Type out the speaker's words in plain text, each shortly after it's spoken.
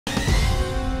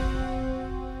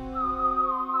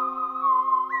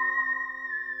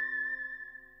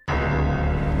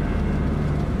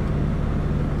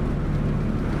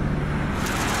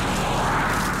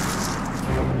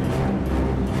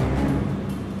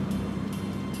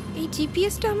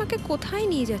জিপিএসটা আমাকে কোথায়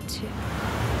নিয়ে যাচ্ছে?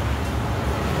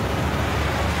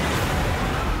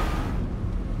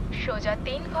 সোজা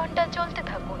 3 ঘন্টা চলতে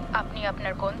থাকুন, আপনি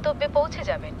আপনার গন্তব্যে পৌঁছে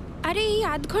যাবেন। আরে এই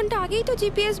আধ ঘন্টা আগেই তো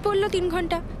জিপিএস বললো 3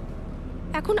 ঘন্টা,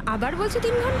 এখন আবার বলছে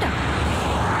 3 ঘন্টা।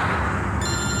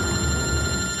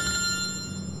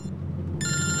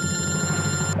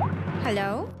 হ্যালো।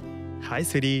 হাই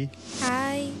সিরি।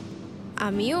 হাই।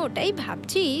 আমিও ওটাই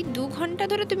ভাবছি, 2 ঘন্টা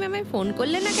ধরে তুমি আমায় ফোন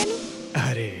করলে না কেন?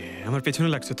 আরে আমার পেছনে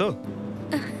লাগছো তো?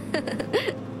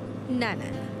 না না,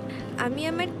 আমি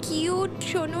আমার কিউট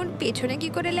সোনুর পেছনে কি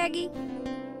করে লাগি?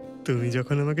 তুমি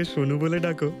যখন আমাকে সোনু বলে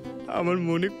ডাকো আমার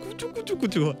মনে কুচু কুচু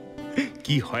কুচু হয়।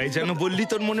 কি হয় যেন বললি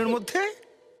তোর মনের মধ্যে?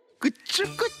 কুচু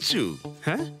কুচু।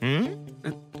 হ্যাঁ?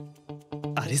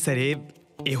 আরে স্যার,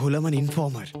 এ হলো আমার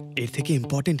ইনফর্মার, এর থেকে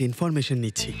ইম্পর্টেন্ট ইনফরমেশন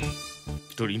নিচ্ছি।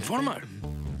 তোর ইনফর্মার?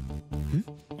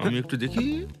 আমি একটু দেখি।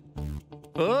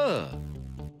 ও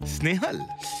স্নেহাল।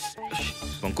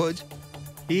 পঙ্কজ,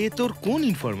 এ তোর কোন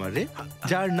ইনফর্মার রে,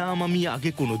 যার নাম আমি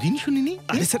আগে কোনোদিন শুনিনি?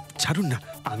 আরে স্যার ছাড়ুন না,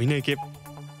 আমি না একে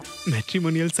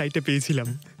ম্যাট্রিমোনিয়াল সাইটে পেয়েছিলাম,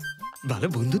 ভালো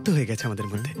বন্ধুত্ব হয়ে গেছে আমাদের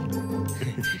মধ্যে।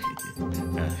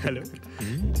 হ্যালো।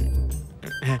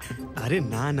 হ্যাঁ, আরে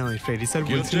না না, ওই ফ্রেডি স্যার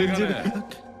বলছিলেন যে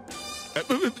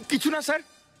কিছু না স্যার,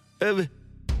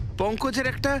 পঙ্কজের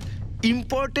একটা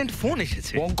ইম্পর্টেন্ট ফোন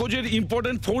এসেছে। পঙ্কজের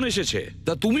ইম্পর্টেন্ট ফোন এসেছে?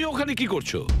 তা তুমি ওখানে কি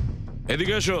করছো?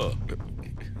 এদিকে এসো।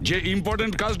 যে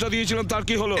ইম্পর্টেন্ট কাজটা দিয়েছিলাম তার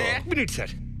কি হলো? 1 মিনিট স্যার।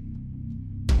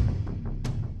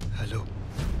 হ্যালো।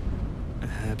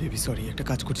 হ্যাঁ বেবি, সরি, একটা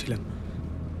কাজ করছিলাম।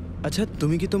 আচ্ছা,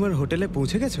 তুমি কি তোমার হোটেলে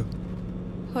পৌঁছে গেছো?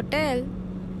 হোটেল?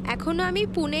 এখনো আমি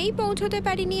পুনেই পৌঁছতে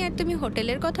পারিনি আর তুমি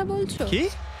হোটেলের কথা বলছো? কি?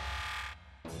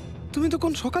 তুমি তো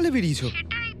কোন সকালে বেরিয়েছো?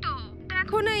 সেটাই তো,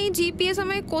 দেখো না এই জিপিএস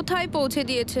আমায় কোথায় পৌঁছে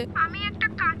দিয়েছে। আমি একটা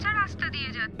কাঁচা রাস্তা দিয়ে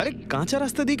যাচ্ছি। আরে কাঁচা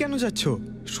রাস্তা দিয়ে কেন যাচ্ছো?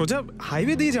 সোজা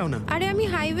হাইওয়ে দিয়ে যাও না। আরে আমি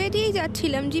হাইওয়ে দিয়েই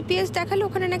যাচ্ছিলাম, জিপিএস দেখালো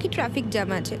ওখানে নাকি ট্রাফিক জ্যাম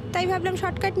আছে, তাই ভাবলাম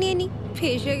শর্টকাট নিয়ে নি,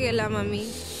 ফেসে গেলাম আমি।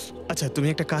 আচ্ছা, তুমি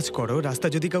একটা কাজ করো, রাস্তা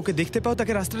যদি কাউকে দেখতে পাও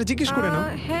তাকে রাস্তাটা জিজ্ঞেস করে নাও।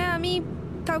 হ্যাঁ, আমি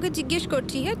কাউকে জিজ্ঞেস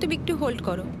করছি। হ্যাঁ, তুমি একটু হোল্ড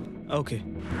করো। ওকে।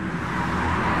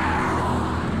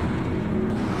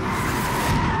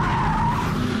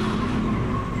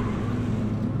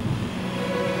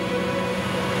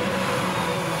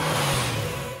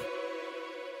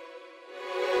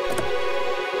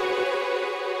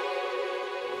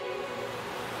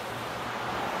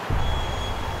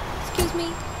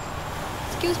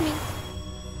 এক্সকিউজ মি,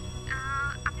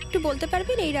 আপনি একটু বলতে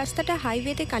পারবেন এই রাস্তাটা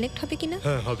হাইওয়েতে কানেক্ট হবে কিনা?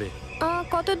 হ্যাঁ হবে।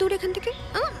 কত দূর এখান থেকে?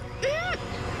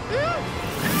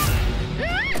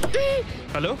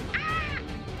 হ্যালো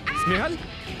স্নেহাল।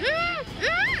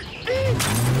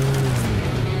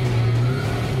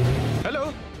 Hello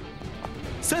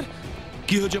sir.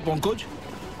 কি হয়েছে পঙ্কজ?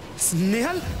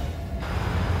 স্নেহাল,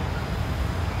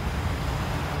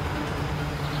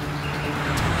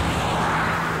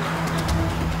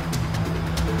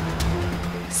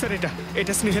 স্যার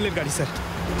এটা স্নেহালের গাড়ি স্যার।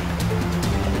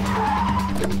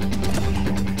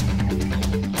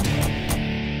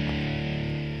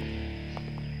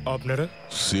 আপনারা?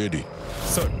 সিআইডি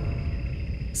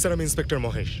স্যার আমি ইন্সপেক্টর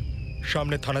মহেশ,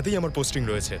 সামনে থানাতেই আমার পোস্টিং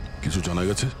রয়েছে। কিছু জানা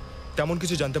গেছে? তেমন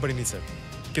কিছু জানতে পারিনি স্যার,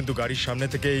 কিন্তু গাড়ির সামনে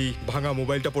থেকে এই ভাঙা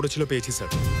মোবাইলটা পড়েছিল, পেয়েছি স্যার।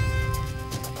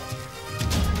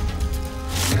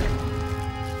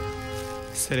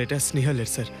 স্যার এটা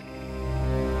স্নেহালের স্যার।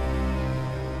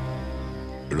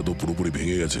 এটা তো পুরোপুরি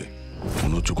ভেঙে গেছে,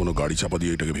 মনে হচ্ছে কোনো গাড়ি চাপা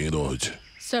দিয়ে এটাকে ভেঙে দেওয়া হয়েছে।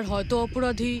 স্যার হয়তো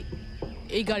অপরাধী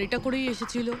এই গাড়িটা করেই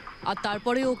এসেছিল আর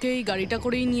তারপরে ওকে এই গাড়িটা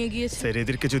করেই নিয়ে গিয়েছে। স্যার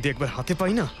এদেরকে যদি একবার হাতে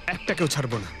পাই না, একটাকেও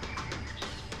ছাড়বো না।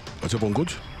 আচ্ছা পঙ্কজ,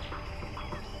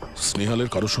 স্নেহালের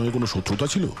কারোর সঙ্গে কোনো শত্রুতা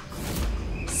ছিল?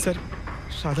 স্যার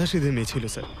সাদা সিধে মেয়ে ছিল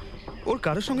স্যার, ওর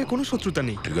কারোর সঙ্গে কোনো শত্রুতা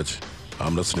নেই। ঠিক আছে,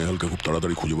 আমরা স্নেহালকে খুব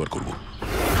তাড়াতাড়ি খুঁজে বার করবো।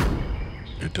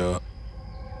 এটা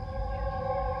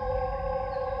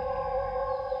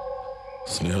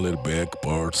স্নেহালের ব্যাগ,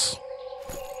 পার্টস,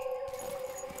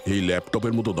 এই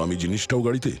ল্যাপটপের মতো দামি জিনিসটাও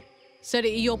গাড়িতে? স্যার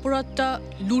এই অপরাধটা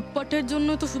লুটপাটের জন্য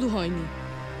তো শুধু হয়নি।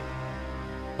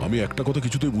 আমি একটা কথা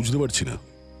কিছুতেই বুঝতে পারছি না,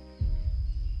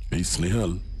 এই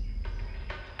স্নেহাল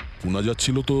পুনা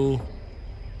যাচ্ছিল তো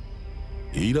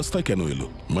এই রাস্তায় কেন এলো?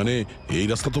 মানে এই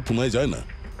রাস্তা তো পুনায় যায় না।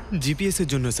 জিপিএস এর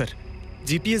জন্য স্যার,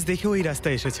 জিপিএস দেখে ওই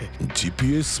রাস্তায় এসেছে।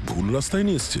 জিপিএস ভুল রাস্তায়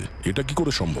নিয়ে এসছে? এটা কি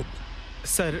করে সম্ভব?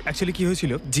 স্যার অ্যাকচুয়ালি কি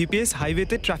হয়েছিল, জিপিএস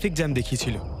হাইওয়েতে ট্রাফিক জ্যাম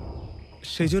দেখিয়েছিল,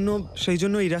 সেই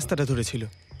জন্য এই রাস্তাটা ধরেছিল।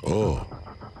 ও,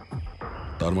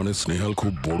 তার মানে স্নেহাল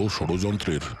খুব বড়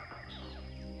ষড়যন্ত্রের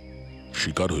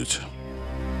শিকার হয়েছে।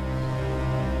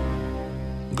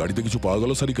 গাড়িতে কিছু পাওয়া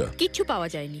গেল সারিকা? কিছু পাওয়া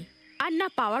যায়নি, আর না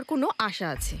পাওয়ার কোনো আশা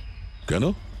আছে। কেন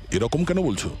এরকম কেন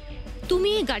বলছো? তুমি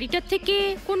এই গাড়িটার থেকে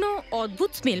কোনো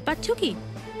অদ্ভুত স্মেল পাচ্ছ কি?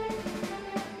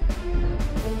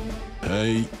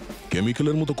 এই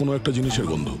কেমিক্যালের মতো কোনো একটা জিনিসের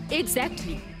গন্ধ।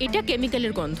 এক্স্যাক্টলি, এটা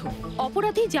কেমিক্যালের গন্ধ।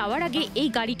 অপরাধী যাওয়ার আগে এই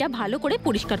গাড়িটা ভালো করে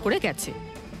পরিষ্কার করে গেছে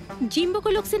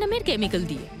জিম্বোকোলক্সি নামের কেমিক্যাল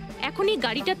দিয়ে। এখন এই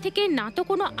গাড়িটার থেকে না তো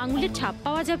কোনো আঙুলের ছাপ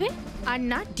পাওয়া যাবে আর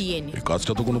না ডিএনএ। এই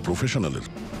কাজটা তো কোনো প্রফেশনালের।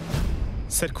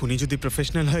 স্যার খুনি যদি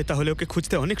প্রফেশনাল হয় তাহলে ওকে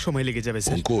খুঁজতে অনেক সময় লেগে যাবে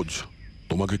স্যার। পঙ্কজ,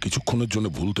 তোমাকে কিছুক্ষণের জন্য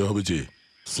ভুলতে হবে যে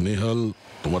স্নেহাল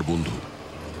তোমার বন্ধু,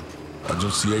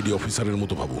 একজন সিআইডি অফিসারের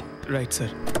মতো ভাবো। Right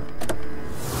sir.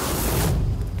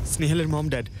 স্নেহালের mom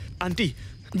dad. Aunty.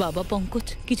 বাবা পঙ্কজ,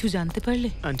 কিছু জানতে পারলে?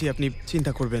 আন্টি আপনি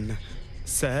চিন্তা করবেন না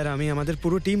স্যার, আমি আমাদের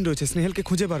পুরো টিম রয়েছে, স্নেহালকে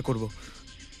খুঁজে বার করব।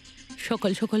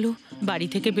 সকাল সকালও বাড়ি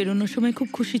থেকে বেরোনোর সময় খুব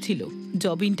খুশি ছিল,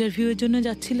 জব ইন্টারভিউয়ের জন্য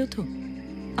যাচ্ছিল তো।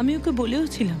 আমি ওকে বলেও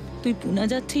ছিলাম তুই পুনা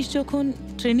যাচ্ছিস যখন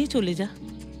ট্রেনে চলে যা,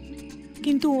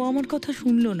 কিন্তু ও আমার কথা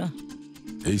শুনলো না।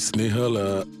 এই স্নেহাল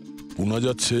পুনা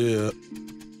যাচ্ছে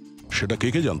সেটা কে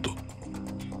কে জানতো?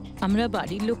 আমরা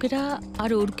বাড়ির লোকেরা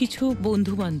আর ওর কিছু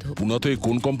বন্ধু বান্ধব। পুনাতে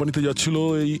কোন কোম্পানিতে যাচ্ছিল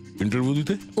এই ইন্টারভিউ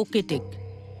দিতে? Okay take.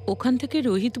 ওখান থেকে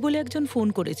রোহিত বলে একজন ফোন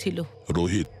করেছিল।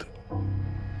 রোহিত?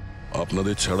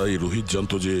 আপনাদের ছাড়াই রোহিত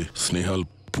জানতো যে স্নেহাল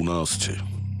পুনা আসছে।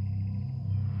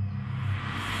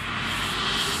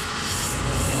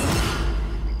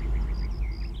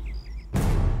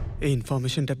 এই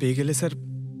ইনফরমেশনটা পেয়ে গেলে স্যার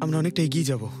আমরা অনেকটা এগিয়ে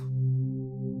যাব।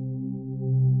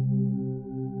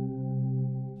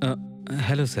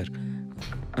 হ্যালো স্যার,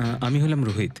 আমি হলাম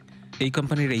রোহিত, এই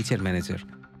কোম্পানির এইচআর ম্যানেজার।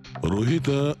 রোহিত,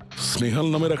 স্নেহাল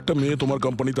নামের একটা মেয়ে তোমার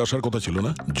কোম্পানিতে আসার কথা ছিল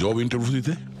না জব ইন্টারভিউ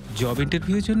দিতে? জব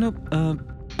ইন্টারভিউর জন্য?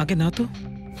 আগে না তো।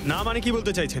 না মানে কি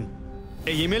বলতে চাইছেন?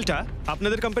 এই ইমেলটা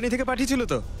আপনাদের কোম্পানি থেকে পাঠিয়েছিল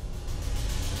তো?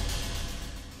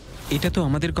 এটা তো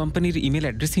আমাদের কোম্পানির ইমেল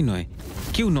অ্যাড্রেসই নয়,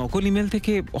 কেউ নকল ইমেল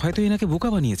থেকে হয়তো এনাকে বোকা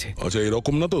বানিয়েছে। আচ্ছা,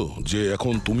 এরকম না তো যে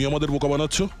এখন তুমি আমাদের বোকা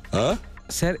বানাচ্ছ? হ্যাঁ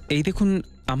স্যার, এই দেখুন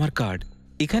আমার কার্ড,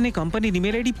 এখানে কোম্পানির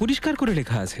ইমেল আইডি পরিষ্কার করে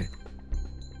লেখা আছে।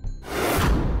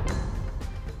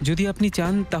 যদি আপনি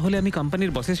চান তাহলে আমি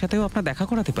কোম্পানির বসের সাথেও আপনার দেখা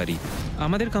করাতে পারি।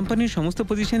 আমাদের কোম্পানির সমস্ত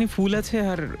পজিশনই ফুল আছে,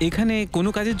 আর এখানে কোনো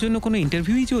কাজের জন্য কোনো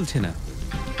ইন্টারভিউই চলছে না।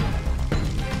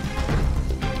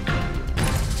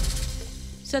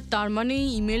 স্যার, তার মানে এই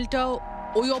ইমেলটাও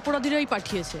ওই অপরাধীরাই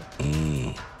পাঠিয়েছে।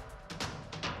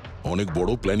 অনেক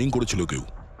বড় প্ল্যানিং করেছিল কেউ,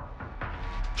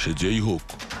 সে যেই হোক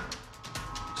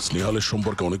স্নেহালের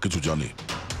সম্পর্কে অনেক কিছু জানে।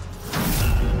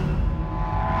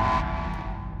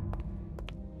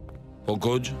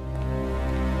 পঙ্কজ,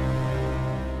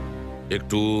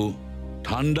 একটু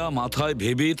ঠান্ডা মাথায়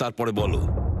ভেবে তারপরে বলো,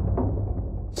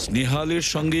 স্নেহালের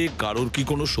সঙ্গে কারোর কি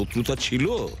কোনো শত্রুতা ছিল?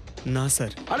 না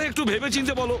স্যার। আরে একটু ভেবে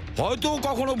চিন্তে বলো, হয়তো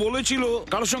কখনো বলেছিল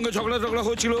কারোর সঙ্গে ঝগড়া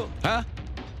হয়েছিল। হ্যাঁ,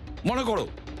 মনে করো।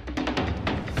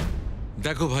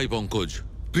 দেখো ভাই পঙ্কজ,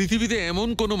 পৃথিবীতে এমন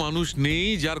কোনো মানুষ নেই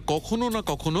যার কখনো না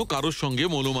কখনো কারোর সঙ্গে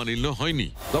মনোমালিন্য হয়নি।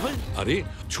 তবে আরে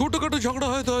ছোটখাটো ঝগড়া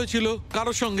হয়তো হয়েছিল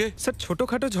কারোর সঙ্গে। স্যার,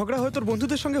 ছোটখাটো ঝগড়া হয়তো ওর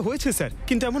বন্ধুদের সঙ্গে হয়েছে স্যার,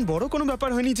 কিন্তু এমন বড় কোনো ব্যাপার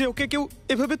হয়নি যে ওকে কেউ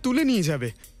এভাবে তুলে নিয়ে যাবে।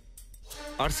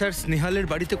 আর স্যার, স্নেহালের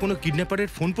বাড়িতে কোনো কিডন্যাপারের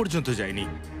ফোন পর্যন্ত যায়নি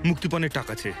মুক্তিপণের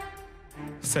টাকা চেয়ে।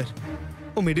 স্যার,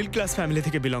 ও মিডল ক্লাস ফ্যামিলি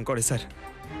থেকে বিলং করে স্যার,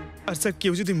 আর স্যার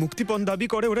কেউ যদি মুক্তিপণ দাবি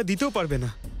করে ওরা দিতেও পারবে না।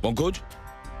 পঙ্কজ,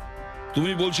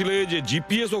 তুমি বলছিলে যে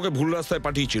জিপিএস ওকে ভুল রাস্তায়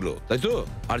পাঠিয়েছিল, তাই তো?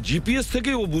 আর জিপিএস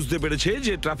থেকে ও বুঝতে পেরেছে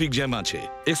যে ট্রাফিক জ্যাম আছে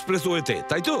এক্সপ্রেসওয়েতে,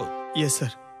 তাই তো? Yes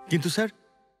sir. কিন্তু স্যার,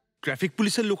 ট্রাফিক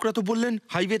পুলিশের লোকরা তো বললেন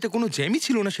হাইওয়েতে কোনো জ্যামই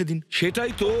ছিল না সেদিন।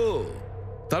 সেটাই তো,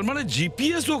 তার মানে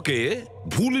জিপিএস ওকে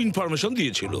ভুল ইনফরমেশন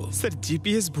দিয়েছিল। স্যার,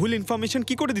 জিপিএস ভুল ইনফরমেশন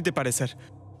কি করে দিতে পারে স্যার?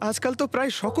 আজকাল তো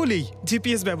প্রায় সকলেই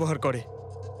জিপিএস ব্যবহার করে।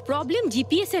 প্রবলেম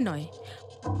জিপিএস এ নয়,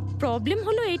 প্রবলেম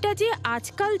হলো এটা যে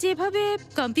আজকাল যেভাবে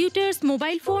computer,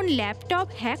 mobile phone, laptop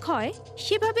hack হয়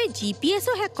সেভাবে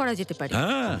জিপিএসও হ্যাক করা যেতে পারে।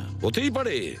 হ্যাঁ, হতেই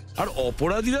পারে। আর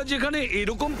অপরাধীরা যেখানে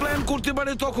এরকম প্ল্যান করতে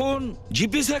পারে তখন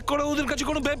জিপিএস হ্যাক করা ওদের কাছে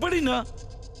কোনো ব্যাপারই না।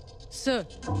 স্যার,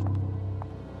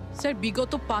 স্যার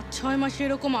বিগত 5-6 মাসে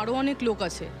এরকম আরো অনেক লোক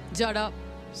আছে যারা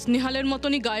স্নেহালের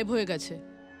মতনই গায়েব হয়ে গেছে।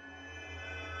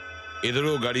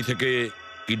 এদেরও গাড়ি থেকে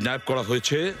কিডন্যাপ করা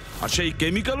হয়েছে, আর সেই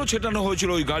কেমিক্যালও ছেটানো হয়েছিল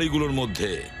ওই গাড়িগুলোর মধ্যে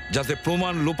যাতে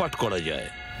প্রমাণ লোপাট করা যায়।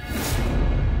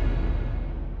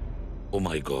 ও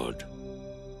মাই গড,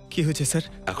 কি হয়েছে স্যার?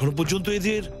 এখনো পর্যন্ত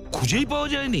এদের খুঁজেই পাওয়া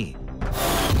যায়নি।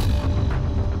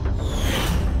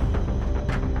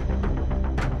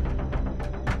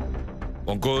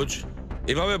 পঙ্কজ,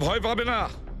 এভাবে ভয় পাবে না,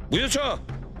 বুঝেছ?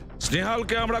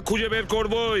 স্নেহালকে আমরা খুঁজে বের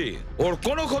করবই, ওর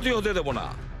কোনো ক্ষতি হতে দেব না,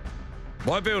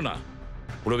 ভয় পেও না।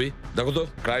 পুরবি, দেখো তো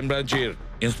ক্রাইম ব্রাঞ্চের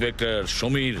ইন্সপেক্টর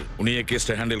সমীর, উনি এই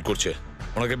কেসটা হ্যান্ডেল করছে,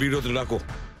 ওনাকে বিরতি রাখো।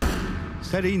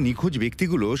 স্যার, এই নিখোঁজ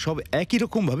ব্যক্তিগুলো সব একই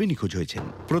রকম ভাবে নিখোঁজ হয়েছেন।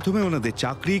 প্রথমে ওনাদের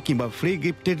চাকরি কিংবা ফ্রি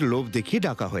গিফটের লোভ দেখিয়ে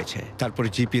ডাকা হয়েছে, তারপরে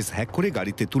জিপিএস হ্যাক করে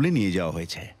গাড়িতে তুলে নিয়ে যাওয়া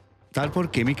হয়েছে, তারপর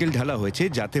কেমিক্যাল ঢালা হয়েছে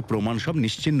যাতে প্রমাণ সব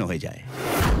নিশ্চিহ্ন হয়ে যায়।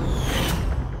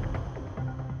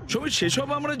 সময় সেসব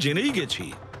আমরা জেনেই গেছি।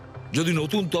 যদি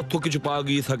নতুন তথ্য কিছু পাওয়া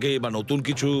গিয়ে থাকে বা নতুন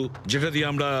কিছু যেটা দিয়ে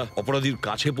আমরা অপরাধীর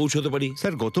কাছে পৌঁছতে পারি।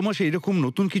 স্যার গত মাসে এরকম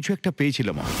নতুন কিছু একটা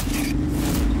পেয়েছিলাম।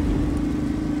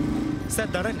 স্যার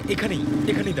দাঁড়ান,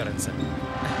 এখানেই দাঁড়ান স্যার।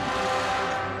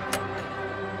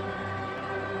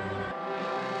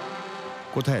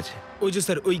 কোথায় আছে? ওই যে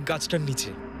স্যার, ওই গাছটার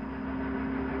নিচে।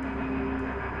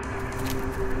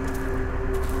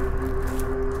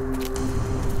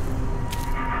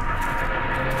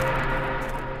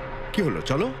 কি হলো,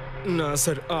 চলো। না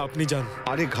স্যার, আপনি যান।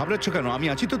 আরে ঘাবড়াচ্ছ কেন? আমি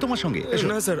আছি তো তোমার সঙ্গে।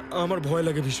 না স্যার, আমার ভয়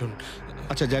লাগে ভীষণ।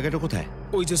 আচ্ছা, জায়গাটা কোথায়?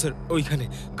 ওই যে স্যার, ওইখানে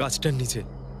গাছটার নিচে।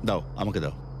 দাও, আমাকে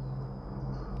দাও।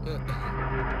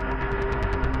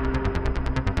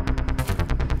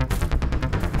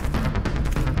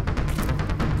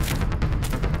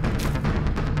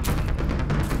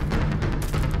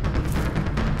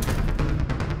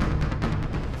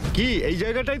 কি এই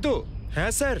জায়গাটাই তো?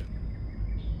 হ্যাঁ স্যার।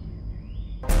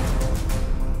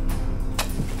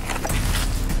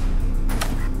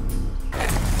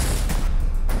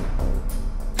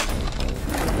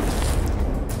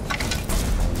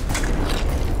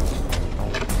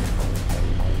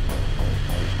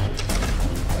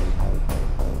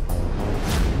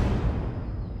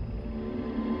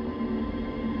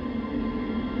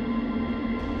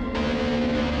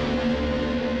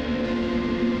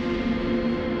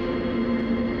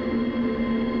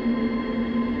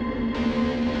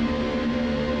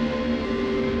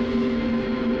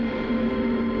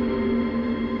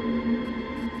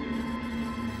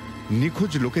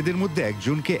 নিখোঁজ লোকেদের মধ্যে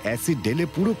একজনকে অ্যাসিড ঢেলে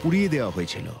পুরো পুড়িয়ে দেওয়া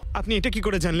হয়েছিল। আপনি এটা কি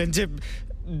করে জানলেন যে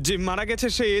যে মারা গেছে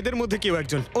সে এদের মধ্যে কেউ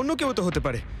একজন? অন্য কেউ তো হতে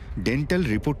পারে। ডেন্টাল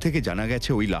রিপোর্ট থেকে জানা গেছে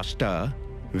ওই লাশটা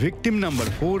ভিকটিম নাম্বার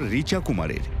 4 রিচা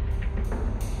কুমারের।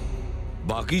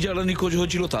 বাকি যারা নিখোঁজ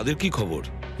হয়েছিল তাদের কি খবর?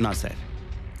 না স্যার,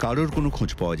 কারোর কোনো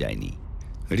খোঁজ পাওয়া যায়নি।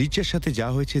 রিচার সাথে যা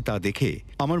হয়েছে তা দেখে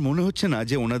আমার মনে হচ্ছে না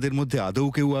যে ওনাদের মধ্যে আদৌ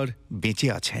কেউ আর বেঁচে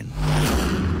আছেন।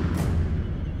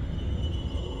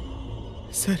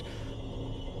 স্যার,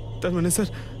 তার মানে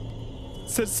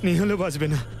স্যার স্নেহালও বাঁচবে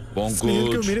না।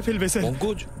 পঙ্কজ মেরে ফেলবে স্যার।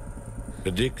 পঙ্কজ,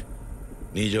 দেখ,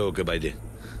 নিয়ে যাও ওকে বাইরে।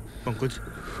 পঙ্কজ,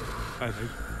 আয় ভাই।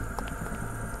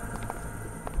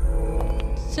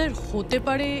 স্যার, হতে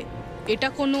পারে এটা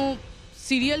কোনো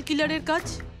সিরিয়াল কিলারের কাজ,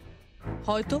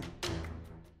 হয়তো।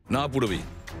 না পুরবি,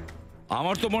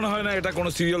 আমার তো মনে হয় না এটা কোনো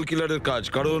সিরিয়াল কিলারের কাজ।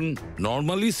 কারণ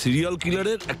নর্মালি সিরিয়াল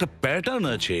কিলারের একটা প্যাটার্ন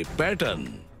আছে, প্যাটার্ন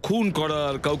খুন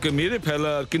করার, কাউকে মেরে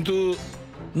ফেলার। কিন্তু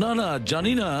না না,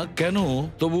 জানি না কেন,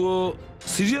 তবুও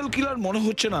সিরিয়াল কিলার মনে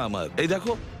হচ্ছে না আমার। এই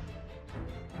দেখো,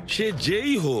 সে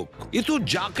যেই হোক, এ তো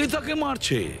যাকে তাকে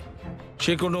মারছে।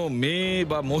 সে কোনো মেয়ে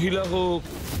বা মহিলা হোক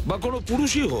বা কোনো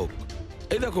পুরুষই হোক।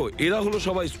 এই দেখো, এরা হলো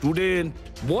সবাই স্টুডেন্ট,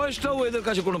 বয়সটাও এদের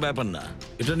কাছে কোনো ব্যাপার না।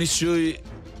 এটা নিশ্চয়ই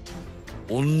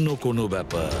অন্য কোনো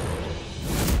ব্যাপার।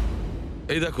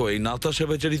 এই দেখো, এই নাতাশা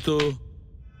বেচারি তো,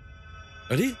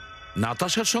 আরে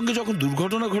নাতাশার সঙ্গে যখন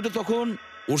দুর্ঘটনা ঘটে তখন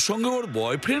ওর সঙ্গে ওর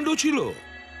বয়ফ্রেন্ডও ছিল,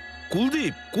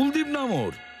 কুলদীপ নাম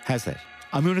ওর। হ্যাঁ স্যার,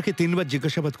 আমি ওনাকে 3 বার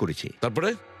জিজ্ঞাসাবাদ করেছি, তারপরে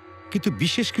কিন্তু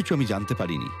বিশেষ কিছু আমি জানতে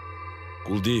পারিনি।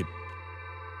 কুলদীপ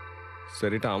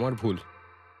স্যার, এটা আমার ভুল।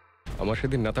 আমার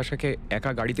সেদিন নাতাশাকে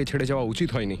একা গাড়িতে ছেড়ে যাওয়া উচিত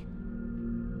হয়নি।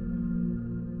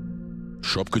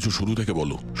 সবকিছু শুরু থেকে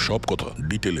বলো, সব কথা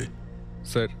ডিটেলে।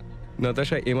 স্যার,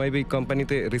 নাতাশা এমআইবি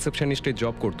কোম্পানিতে রিসেপশনিস্টের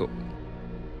জব করত।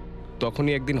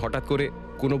 তখনই একদিন হঠাৎ করে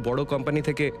কোনো বড় কোম্পানি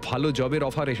থেকে ভালো জবের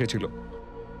অফার এসেছিল।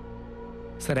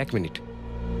 Sir, 1 minute.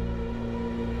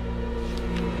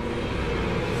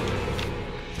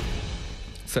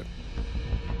 স্যার,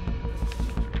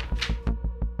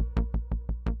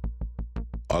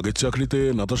 আগের চাকরিতে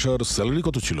নাতাশার স্যালারি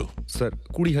কত ছিল? স্যার,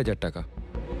 20,000 টাকা।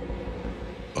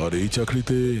 আর এই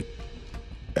চাকরিতে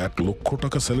 1 লক্ষ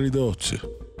টাকা স্যালারি দেওয়া হচ্ছে।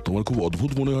 তোমার খুব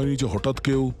অদ্ভুত মনে হয়নি যে হঠাৎ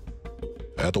কেউ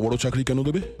এত বড় চাকরি কেন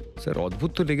দেবে? স্যার,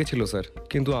 অদ্ভুত তো লেগেছিল স্যার,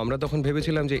 কিন্তু আমরা তখন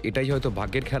ভেবেছিলাম যে এটাই হয়তো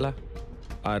ভাগ্যের খেলা।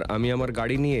 আর আমি আমার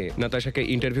গাড়ি নিয়ে নাতাশাকে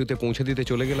ইন্টারভিউতে পৌঁছে দিতে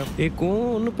চলে গেলাম। এ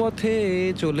কোন পথে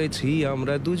চলেছি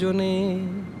আমরা দুজনে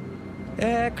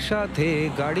একসাথে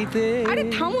গাড়িতে। আরে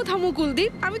থামো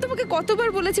কুলদীপ, আমি তোমাকে কতবার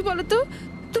বলেছি বলো তো,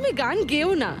 তুমি গান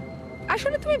গেও না।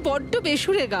 আসলে তুমি বড্ড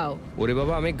বেসুরে গাও। ওরে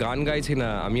বাবা, আমি গান গাইছি না,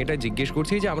 আমি এটা জিজ্ঞেস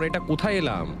করছি যে আমরা এটা কোথায়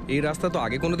এলাম। এই রাস্তা তো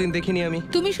আগে কোনোদিন দেখিনি আমি।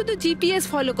 তুমি শুধু জিপিএস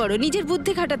ফলো করো, নিজের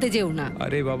বুদ্ধি খাটাতে যেও না।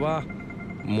 আরে বাবা,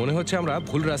 মনে হচ্ছে আমরা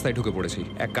ভুল রাস্তায় ঢুকে পড়েছি।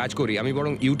 এক কাজ করি, আমি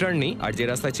বরং ইউটার্ন নিই, আর যে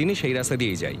রাস্তা চিনি সেই রাস্তা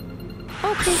দিয়েই যাই।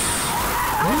 ওকে।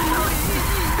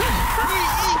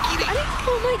 আরে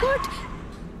ও মাই গড,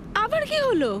 আবার কি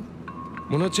হলো?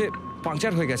 মনে হচ্ছে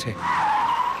পাংচার হয়ে গেছে।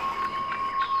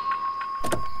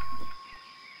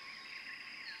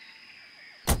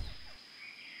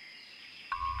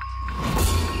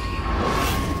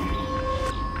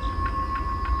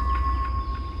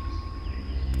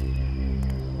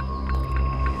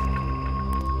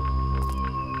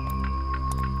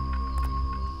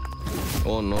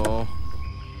 নো,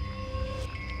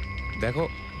 দেখো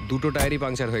দুটো টায়ারই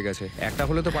পাংচার হয়ে গেছে, একটা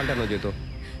হলে তো পাল্টানো যেত।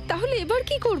 তাহলে এবার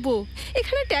কি করব?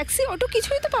 এখানে ট্যাক্সি অটো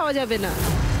কিছুই তো পাওয়া যাবে না।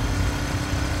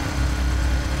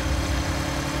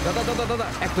 দাদা দাদা দাদা,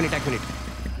 এক মিনিট।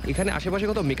 এখানে আশেপাশে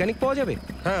কত মেকানিক পাওয়া যাবে?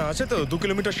 হ্যাঁ আছে তো, 2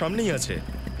 কিলোমিটার সামনেই আছে।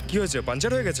 কি হয়েছে,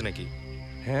 পাঞ্চার হয়ে গেছে নাকি?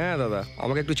 হ্যাঁ দাদা,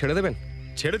 আমাকে একটু ছেড়ে দেবেন?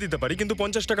 ছেড়ে দিতে পারি, কিন্তু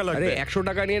 50 টাকা লাগবে। আরে 100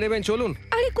 টাকা নিয়ে নেবেন, চলুন।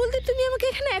 আরে কুলদীপ, তুমি আমাকে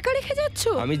এখানে একা রেখে যাচ্ছ?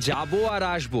 আমি যাবো আর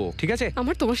আসবো, ঠিক আছে?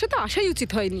 আমার তোমার সাথে আসাই উচিত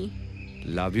হয়নি।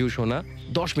 লাভ ইউ সোনা।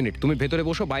 10 মিনিট তুমি ভেতরে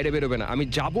বসো, বাইরে বেরোবে না, আমি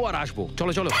যাবো আর আসবো।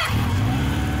 চলো চলো।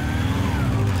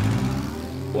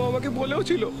 ও আমাকে বলেও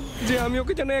ছিল যে আমি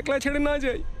ওকে যেন একলা ছেড়ে না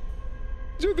যাই।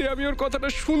 যদি আমি ওর কথাটা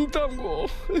শুনতাম গো।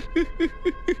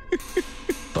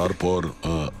 তারপর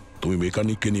তুমি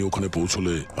মেকানিককে নিয়ে ওখানে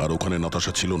পৌঁছলে, আর ওখানে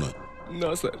নাতাশা ছিল না? না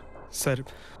স্যার। স্যার,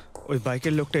 ওই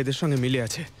বাইকের লোকটা এদের সঙ্গে মিলে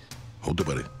আছে। হতে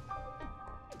পারে।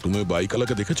 তুমি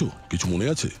বাইকওয়ালাকে দেখেছো? কিছু মনে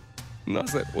আছে? না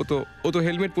স্যার, ও তো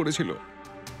হেলমেট পরেছিল।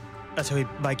 আচ্ছা, ওই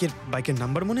বাইকের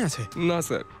নাম্বার মনে আছে? না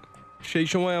স্যার, সেই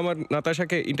সময় আমার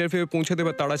নাতাশাকে ইন্টারভিউ পৌঁছে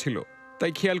দেবার তাড়া ছিল,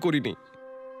 তাই খেয়াল করিনি।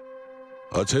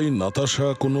 আচ্ছা, এই নাতাশা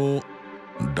কোনো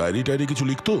ডায়েরি কিছু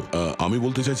লিখতো? আমি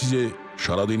বলতে চাইছি যে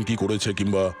সারাদিন কি করেছে,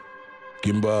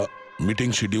 কিংবা মিটিং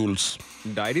শিডিউলস।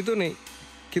 ডায়েরি তো নেই,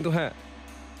 কিন্তু হ্যাঁ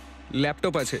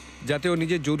ল্যাপটপ আছে, যাতে ও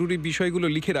নিজের জরুরি বিষয়গুলো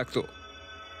লিখে রাখতো।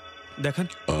 দেখান।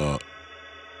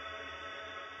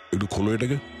 একটু খোলো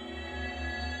এটাকে।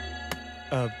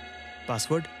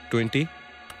 পাসওয়ার্ড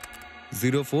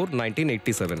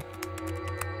 20/04/1987।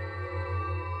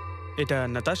 এটা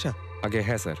নাতাশা? আগে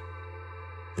হ্যাঁ স্যার।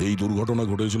 এই দুর্ঘটনা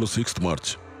ঘটেছিল 6 মার্চ।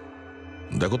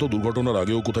 দেখো তো দুর্ঘটনার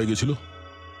আগেও কোথায় গেছিল,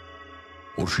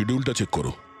 ওর শিডিউলটা চেক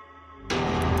করো।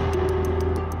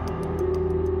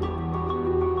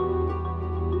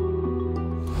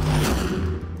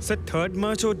 স্যার 3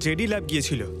 মার্চ ও জেডি ল্যাব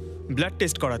গিয়েছিল ব্লাড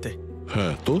টেস্ট করাতে।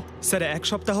 হ্যাঁ তো স্যার 1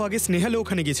 সপ্তাহ আগে স্নেহালও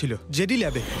ওখানে গিয়েছিল জেডি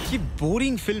ল্যাবে। কি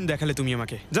বোরিং ফিল্ম দেখালে তুমি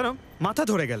আমাকে, জানো মাথা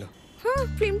ধরে গেল। হ্যাঁ,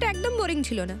 ফিল্মটা একদম বোরিং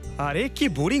ছিল না। আরে কি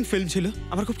বোরিং ফিল্ম ছিল,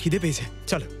 আমার খুব খিদে পেয়েছে।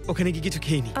 চলো ওখানে কি কিছু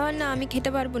খেয়ে নি। না, আমি খেতে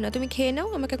পারবো না, তুমি খেয়ে নাও।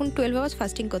 আমাকে এখন 12 আওয়ার্স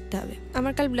ফাস্টিং করতে হবে,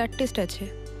 আমার কাল ব্লাড টেস্ট আছে।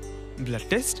 Blood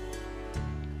test?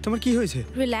 তোমার কি হয়েছে?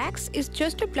 Relax, it's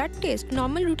just a blood test,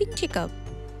 normal routine checkup.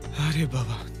 আরে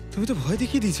বাবা, তুমি তো ভয়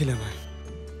দেখিয়ে দিয়েছিলে আমায়।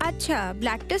 আচ্ছা,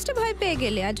 ব্লাড টেস্টে ভয় পেয়ে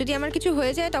গেলে, আর যদি আমার কিছু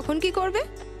হয়ে যায় তখন কি করবে?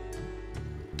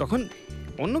 তখন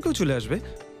অন্য কেউ চলে আসবে।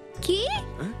 কি?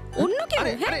 অন্য কেউ?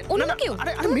 হ্যাঁ, অন্য কেউ?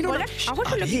 আরে মেরো না,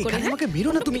 আমাকে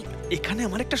মেরো না তুমি। এখানে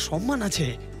আমার একটা সম্মান আছে।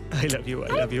 I love you,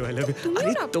 I love you, I love you.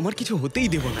 আরে তোমার কিছু হতেই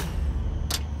দেব না।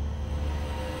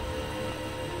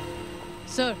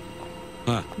 স্যার,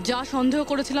 যা সন্দেহ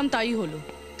করেছিলাম তাই হলো।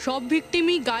 সব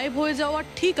ভিকটিমই গায়েব হয়ে যাওয়ার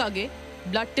ঠিক আগে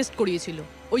ব্লাড টেস্ট করিয়েছিল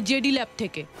ওই জেডি ল্যাব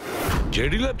থেকে।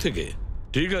 জেডি ল্যাব থেকে?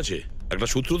 ঠিক আছে, একটা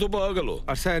সূত্র তো পাওয়া গেল।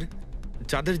 আর স্যার,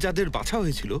 যাদের বাছা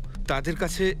হয়েছিল তাদের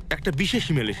কাছে একটা বিশেষ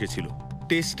ইমেল এসেছিল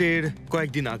টেস্টের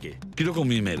কয়েকদিন আগে। কিরকম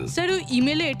ইমেল? স্যার, ওই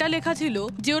ইমেলে এটা লেখা ছিল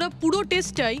যে ওরা পুরো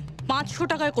টেস্টটাই 500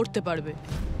 টাকায় করতে পারবে।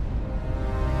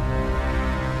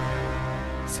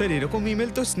 স্যার, এরকম ইমেল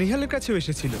তো স্নেহালের কাছেও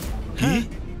এসেছিল। কি?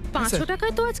 500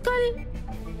 টাকায় তো আজকাল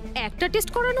একটা টেস্ট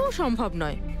করানো সম্ভব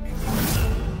নয়।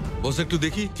 বস, একটু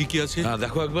দেখি কি আছে। হ্যাঁ,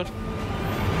 দেখো একবার।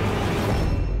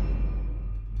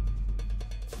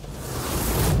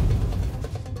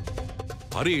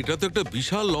 আরে এটা তো একটা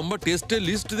বিশাল লম্বা টেস্টের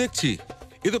লিস্ট দেখছি।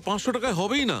 এ তো 500 টাকায়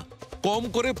হবেই না, কম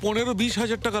করে 15-20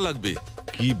 হাজার টাকা লাগবে।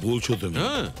 কি বলছো তুমি?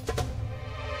 হ্যাঁ,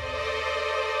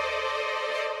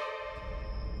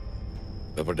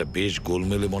 ব্যাপারটা বেশ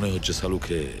গোলমেলে মনে হচ্ছে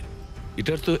সালুকে।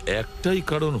 এটার তো একটাই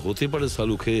কারণ হতে পারে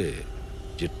সালুকে,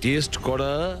 যে টেস্ট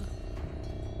করা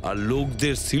আর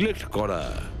লোকদের সিলেক্ট করা,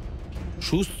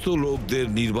 সুস্থ লোকদের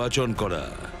নির্বাচন করা,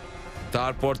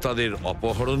 তারপর তাদের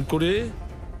অপহরণ করে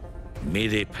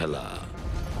মেরে ফেলা।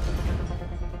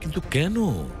 কিন্তু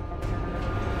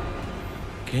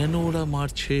কেন ওরা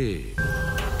মারছে?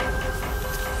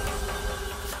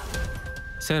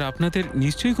 স্যার, আপনাদের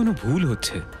নিশ্চয়ই কোনো ভুল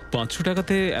হচ্ছে। 500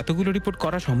 টাকাতে এতগুলো রিপোর্ট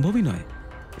করা সম্ভবই নয়।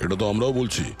 এটা তো আমরাও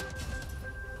বলছি,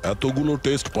 এতগুলো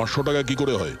টেস্ট 500 টাকা কি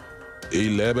করে হয়? এই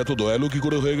ল্যাব এত দয়ালু কি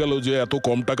করে হয়ে গেল যে এত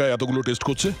কম টাকায় এতগুলো টেস্ট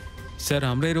করছে? স্যার,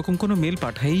 আমরা এরকম কোনো মেল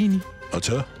পাঠাইনি।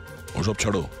 আচ্ছা, ওসব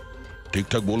ছাড়ো,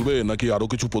 ঠিকঠাক বলবে নাকি আরো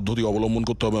কিছু পদ্ধতি অবলম্বন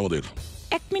করতে হবে আমাদের?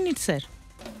 1 মিনিট স্যার,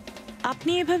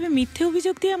 আপনি এভাবে মিথ্যে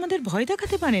অভিযোগ দিয়ে আমাদের ভয়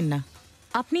দেখাতে পারেন না।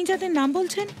 আপনি যাদের নাম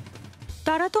বলছেন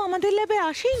তারা তো আমাদের ল্যাবে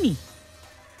আসেইনি।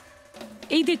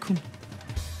 এই দেখুন,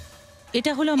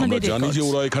 এটা হলো আমাদের আমরা জানি যে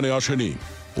ওরা এখানে আসেনি।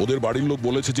 ওদের বাড়ির লোক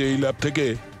বলেছে যে এই ল্যাব থেকে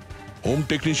হোম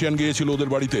টেকনিশিয়ান গিয়েছিল ওদের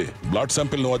বাড়িতে ব্লাড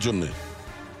স্যাম্পল নেওয়ার জন্য।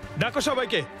 দেখো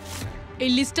সবাইকে, এই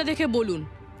লিস্টটা দেখে বলুন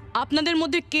আপনাদের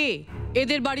মধ্যে কে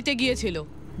এদের বাড়িতে গিয়েছিল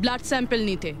ব্লাড স্যাম্পল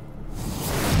নিতে।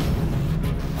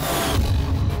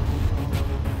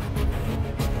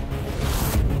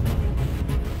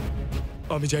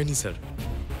 আমি যাইনি স্যার।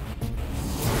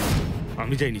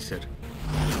 আমি যাইনি স্যার।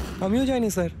 আমিও যাইনি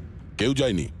স্যার। কেউ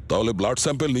যায়নি? তাহলে ব্লাড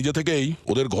স্যাম্পল নিজে থেকেই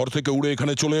ওদের ঘর থেকে উড়ে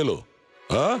এখানে চলে এলো?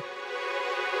 হ্যাঁ,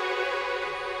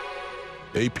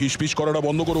 এই ফিস করাটা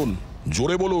বন্ধ করুন,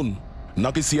 জোরে বলুন,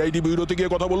 নাকি সিআইডি ব্যুরোতে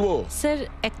গিয়ে কথা বলবো? স্যার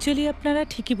অ্যাকচুয়ালি আপনারা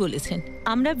ঠিকই বলেছেন,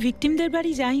 আমরা ভিকটিমদের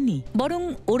বাড়ি যাইনি, বরং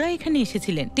ওরা এখানে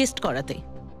এসেছিলেন টেস্ট করাতে।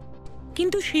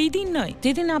 কিন্তু সেই দিন নয়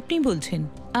যেদিন আপনি বলছেন।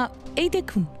 এই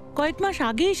দেখুন, কয়েক মাস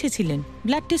আগে এসেছিলেন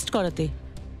ব্লাড টেস্ট করাতে,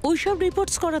 ওইসব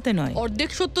রিপোর্টস করাতে নয়।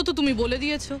 অর্ধেক সত্য তো তুমি বলে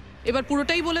দিয়েছো, এবার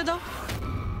পুরোটাই বলে দাও।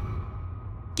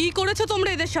 কি করেছো তোমরা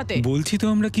এদের সাথে? বলছি তো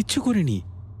আমরা কিচ্ছু করিনি।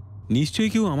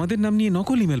 নিশ্চয়ই কেউ আমাদের নাম নিয়ে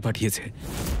নকল ইমেল পাঠিয়েছে।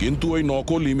 কিন্তু ওই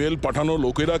নকল ইমেল পাঠানো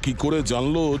লোকেরা কি করে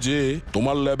জানলো যে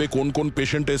তোমার ল্যাবে কোন কোন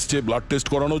পেশেন্ট এসছে ব্লাড টেস্ট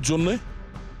করানোর জন্য?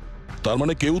 তার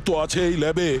মানে কেউ তো আছে এই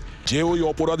ল্যাবে যে ওই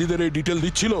অপরাধীদের এই ডিটেল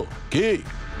দিচ্ছিল। কে?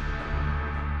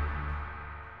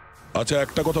 আচ্ছা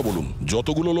একটা কথা বলুন,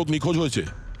 যতগুলো লোক নিখোঁজ হয়েছে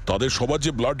তাদের সবার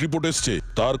যে ব্লাড রিপোর্ট এসছে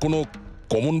তার কোনো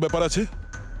কমন ব্যাপার আছে?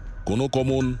 কোনো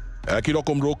কমন একই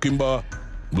রকম রোগ কিংবা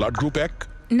ব্লাড গ্রুপ এক?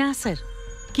 না স্যার,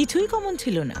 কিছুই কমন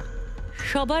ছিল না।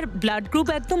 সবার ব্লাড গ্রুপ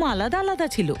একদম আলাদা আলাদা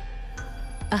ছিল,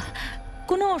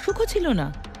 কোনো অসুখও ছিল না।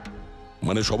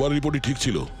 মানে সবার রিপোর্টই ঠিক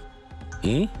ছিল?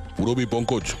 পুরবী,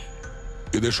 পঙ্কজ,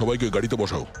 এদের সবাইকে গাড়িতে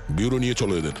বসাও, ব্যুরো নিয়ে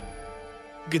চলো এদের।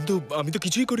 কিন্তু আমি তো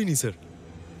কিছুই করিনি স্যার।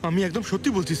 আমি একদম সত্যি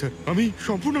বলছি স্যার, আমি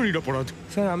সম্পূর্ণ নিরপরাধ।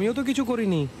 স্যার আমিও তো কিছু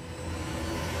করিনি।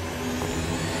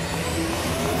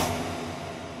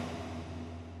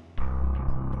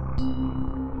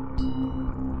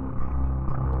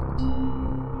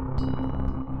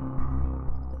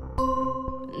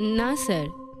 না স্যার,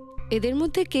 এদের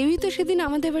মধ্যে কেউই তো সেদিন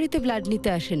আমাদের বাড়িতে ব্লাড নিতে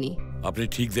আসেনি। আপনি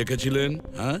ঠিক দেখেছিলেন?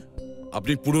 হ্যাঁ,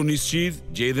 আপনি পুরো নিশ্চিত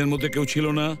যে এদের মধ্যে কেউ ছিল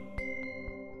না?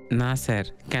 না স্যার,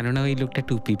 কেননা ওই লোকটা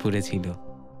টুপি পরেছিল।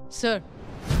 স্যার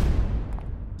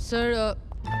স্যার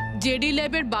জেডি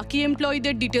ল্যাবের বাকি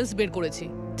এমপ্লয়ীদের ডিটেলস বের করেছি,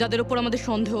 যাদের উপর আমাদের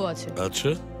সন্দেহ আছে।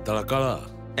 আচ্ছা, তারা কারা?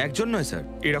 একজন নয় স্যার,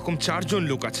 এরকম 4 জন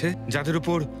লোক আছে যাদের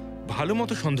উপর ভালো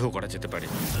মতো সন্দেহ করা যেতে পারে।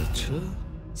 আচ্ছা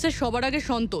স্যার, সবার আগে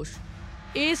সন্তোষ।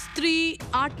 এর স্ত্রী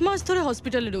 8 মাস ধরে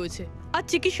হসপিটালে রয়েছে, আর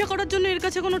চিকিৎসা করার জন্য এর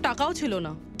কাছে কোনো টাকাও ছিল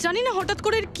না। জানি না হঠাৎ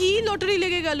করে কি লটারি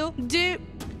লেগে গেল যে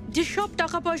যে সব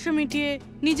টাকা পয়সা মিটিয়ে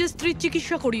নিজের স্ত্রীর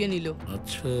চিকিৎসা করিয়ে নিল।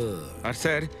 আচ্ছা। আর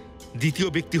স্যার, দ্বিতীয়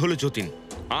ব্যক্তি হলো যতীন।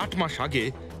 8 মাস আগে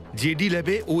জেডি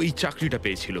ল্যাবে ও এই চাকরিটা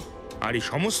পেয়েছিল, আর এই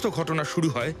সমস্ত ঘটনা শুরু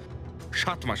হয়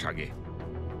 7 মাস আগে।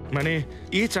 মানে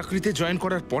এই চাকরিতে জয়েন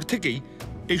করার পর থেকেই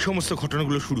এই সমস্ত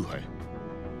ঘটনাগুলো শুরু হয়।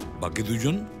 বাকি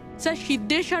দুজন? স্যার,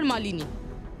 সিদ্ধেশ আর মালিনী।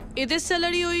 এদের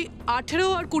স্যালারি ওই 18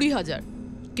 আর 20,000,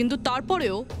 কিন্তু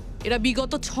তারপরেও এরা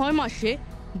বিগত 6 মাসে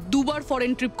 2 বার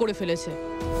ফরেন ট্রিপ করে ফেলেছে।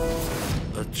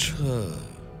 আচ্ছা,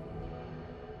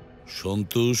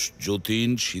 সন্তোষ, যতীন,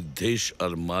 সিদ্ধেশ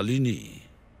আর মালিনী।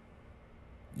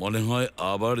 মনে হয়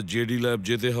আবার জেডি ল্যাব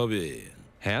যেতে হবে।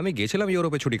 হ্যাঁ, আমি গেছিলাম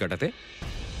ইউরোপে ছুটি কাটাতে,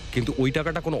 কিন্তু ওই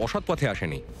টাকাটা কোনো অসৎ পথে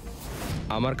আসেনি।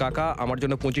 আমার কাকা আমার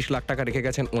জন্য 25 লাখ টাকা রেখে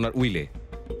গেছেন ওনার উইলে।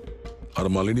 আর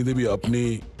মালিনী দেবী, আপনি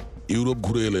ইউরোপ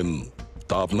ঘুরে এলেন,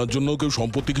 তা আপনার জন্য কেউ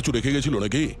সম্পত্তি কিছু রেখে গেছিল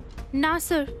নাকি? না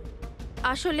স্যার,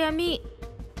 আসলে আমি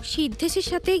সিদ্ধেশের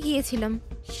সাথেই গিয়েছিলাম।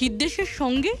 সিদ্ধেশের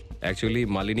সঙ্গে? অ্যাকচুয়ালি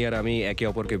মালিনী আর আমি একে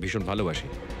অপরকে ভীষণ ভালোবাসি।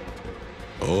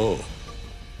 ও,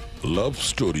 লাভ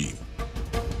স্টোরি।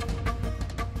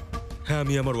 হ্যাঁ,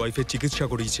 আমি আমার ওয়াইফের চিকিৎসা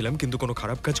করিয়েছিলাম, কিন্তু কোনো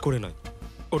খারাপ কাজ করে নয়,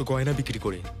 ওর গয়না বিক্রি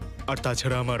করে। আর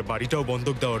তাছাড়া আমার বাড়িটাও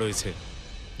বন্ধক দেওয়া রয়েছে।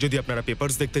 যদি আপনারা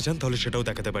পেপারস দেখতে চান তাহলে সেটাও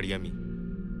দেখাতে পারি আমি।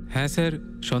 হ্যাঁ স্যার,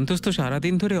 সন্তোষ তো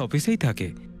সারাদিন ধরে অফিসেই থাকে,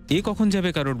 এ কখন যাবে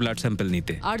কারোর ব্লাড স্যাম্পল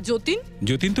নিতে? আর যতীন?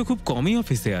 যতীন তো খুব কমই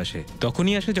অফিসে আসে,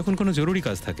 তখনই আসে যখন কোনো জরুরি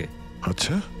কাজ থাকে।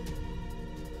 আচ্ছা,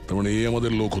 তার মানে এই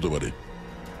আমাদের লোক হতে পারে।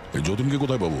 এই যতীনকে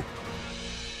কোথায় পাবো?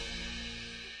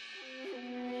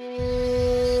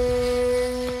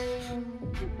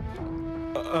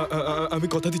 আমি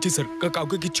কথা দিচ্ছি স্যার,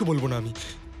 কাউকে কিচ্ছু বলবো না, আমি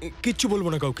কিচ্ছু বলবো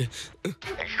না কাউকে।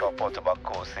 এই শপথ বাক্য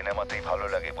সিনেমাতেই ভালো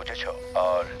লাগে, বুঝেছো?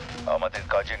 আর আমাদের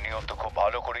কাজের নিয়ম তো খুব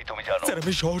ভালো করেই তুমি জানো। স্যার,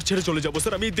 আমি শহর ছেড়ে চলে যাবো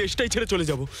স্যার, আমি এই দেশটাই ছেড়ে চলে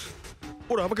যাবো।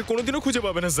 ওরা আমাকে কোনোদিনও খুঁজে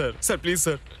পাবে না sir. Sir please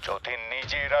sir. Jatin,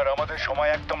 নিজের আর আমাদের সময়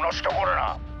একদম নষ্ট করো না।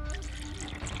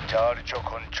 যার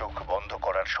যখন চোখ বন্ধ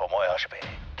করার সময় আসবে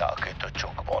তাকে তো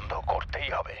চোখ বন্ধ করতেই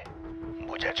হবে,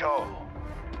 বুঝেছো?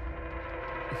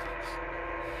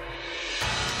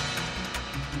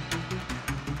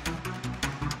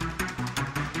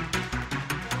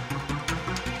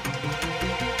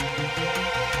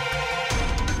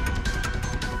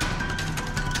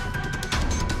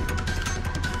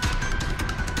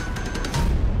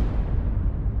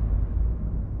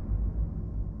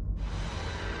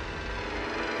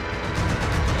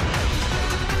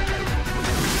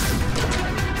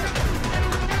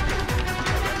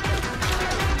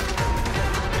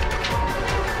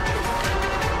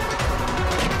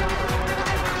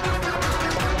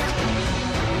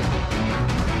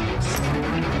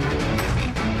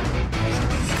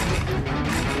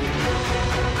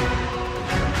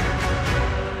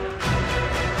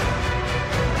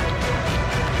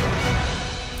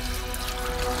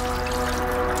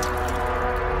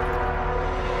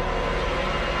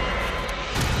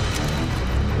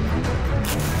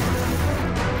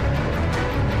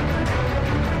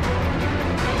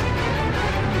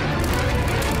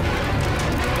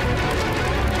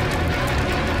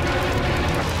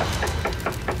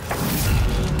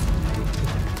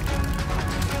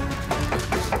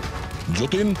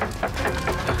 যতীন,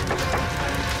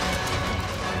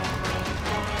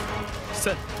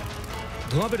 স্যার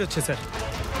ধোঁয়া বেরোচ্ছে স্যার।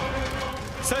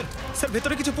 স্যার স্যার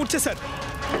ভেতরে কিছু পড়ছে স্যার।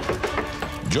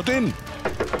 যতীন,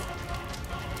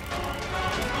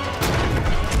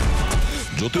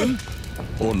 যতীন,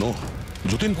 ও নো,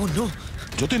 যতীন, ও নো,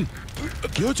 যতীন,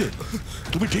 কি হয়েছে?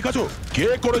 তুমি ঠিক আছো? কে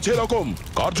করেছে এরকম?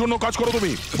 কার জন্য কাজ করো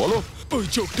তুমি বলো? ওই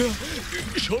চোখটা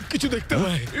সবকিছু দেখতে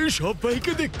পায়, সব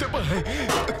ভাইকে দেখতে পায়।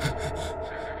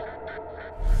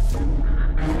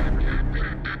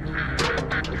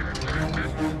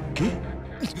 কি?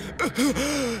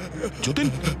 যতীন,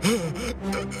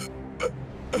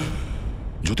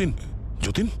 যতীন,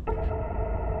 যতীন,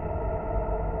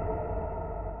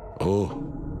 ও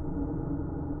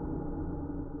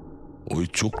ওই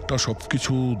চোখটা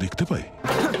সবকিছু দেখতে পায়।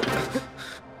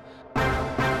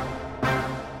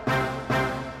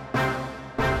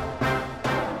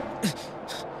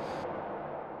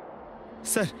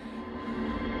 স্যার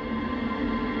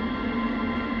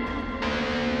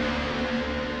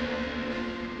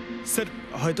স্যার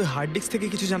হয়তো হার্ড ডিস্ক থেকে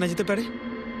কিছু জানা যেতে পারে।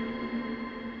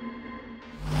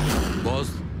 বস,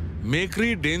 মেক্রি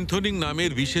ডেনথোনিং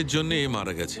নামের বিষের জন্য এ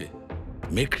মারা গেছে।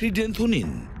 মেক্রি ডেনথোনিন?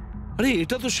 আরে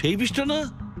এটা তো সেই বিষটা না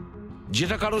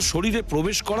যেটা কারো শরীরে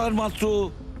প্রবেশ করার মাত্র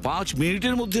 5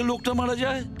 মিনিটের মধ্যে লোকটা মারা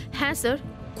যায়? হ্যাঁ স্যার,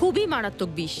 খুবই মারাত্মক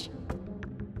বিষ।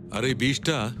 আর এই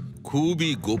বিষটা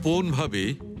খুবই গোপন ভাবে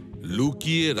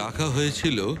লুকিয়ে রাখা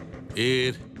হয়েছিল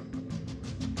এর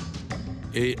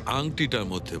এই আংটিটার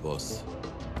মধ্যে। বস,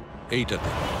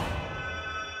 এইটাতে,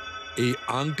 এই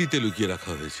আংটিতে লুকিয়ে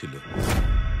রাখা হয়েছিল।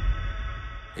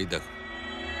 এই দেখো,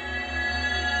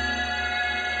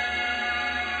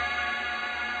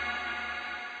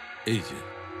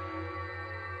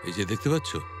 এই যে দেখতে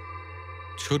পাচ্ছ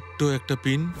ছোট্ট একটা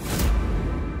পিন,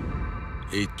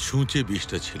 এই ছুঁচে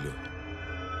বিষটা ছিল,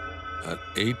 আর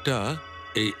এইটা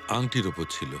এই আংটির ওপর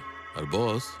ছিল। আর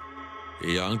বস,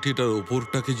 এই আংটিটার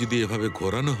ওপরটাকে যদি এভাবে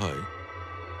ঘোরানো হয়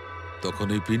তখন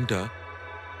এই পিনটা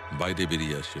বাইরে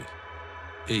বেরিয়ে আসে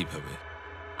এইভাবে।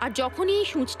 আর যখনই এই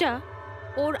সূঁচটা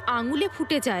ওর আঙুলে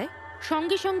ফুটে যায়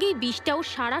সঙ্গে সঙ্গে বিষটাও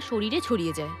সারা শরীরে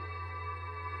ছড়িয়ে যায়।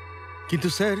 কিন্তু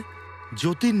স্যার,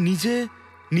 যতীন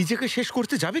নিজেকে শেষ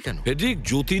করতে যাবে কেন? ঠিক,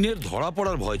 যতীনের ধরা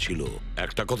পড়ার ভয় ছিল।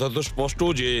 একটা কথা তো স্পষ্ট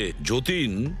যে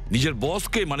যতীন নিজের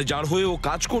বসকে, মানে যার হয়ে ও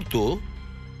কাজ করত,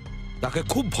 তাকে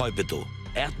খুব ভয় পেত।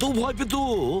 এত ভয় পেত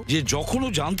যে যখন ও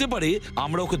জানতে পারে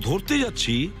আমরা ওকে ধরতে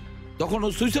যাচ্ছি তখন ও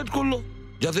সুইসাইড করলো,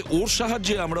 যাতে ওর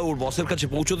সাহায্যে আমরা ওর বসের কাছে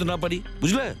পৌঁছতে না পারি।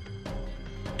 বুঝলে,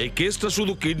 এই কেসটা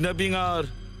শুধু কিডন্যাপিং আর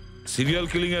সিরিয়াল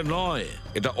কিলিং এর নয়,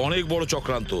 এটা অনেক বড়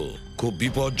চক্রান্ত, খুব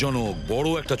বিপজ্জনক বড়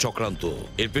একটা চক্রান্ত।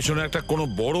 এর পেছনে একটা কোনো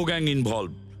বড় গ্যাং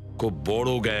ইনভলভ, খুব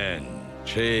বড় গ্যাং।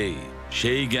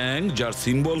 সেই গ্যাং যার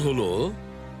সিম্বল হলো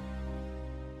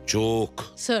চোখ।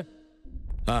 স্যার,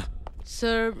 হ্যাঁ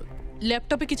স্যার,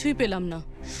 ল্যাপটপে কিছুই পেলাম না।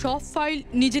 সব ফাইল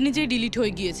নিজে নিজেই ডিলিট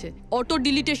হয়ে গিয়েছে অটো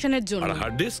ডিলিটেশনের জন্য। আর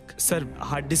hard disk? Sir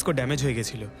hard ডিস্কও damage হয়ে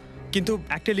গেছিল, কিন্তু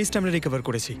একটা লিস্ট আমরা রিকভার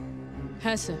করেছি।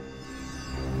 হ্যাঁ স্যার।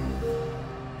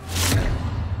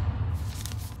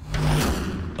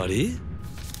 আরে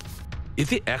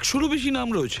এতে 100-রও বেশি নাম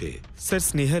রয়েছে। স্যার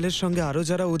স্নেহালের সঙ্গে আরো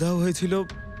যারা উধাও হয়েছিল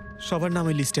সবার নাম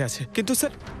এই লিস্টে আছে, কিন্তু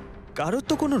স্যার কারোর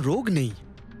তো কোনো রোগ নেই।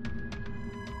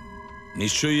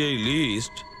 নিশ্চয়ই এই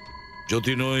লিস্ট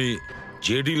যতীন ওই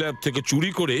জেডি ল্যাব থেকে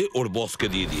চুরি করে ওর বসকে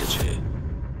দিয়ে দিয়েছে।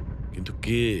 কিন্তু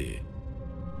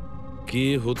কে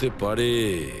হতে পারে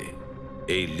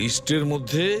এই লিস্টের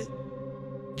মধ্যে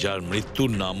যার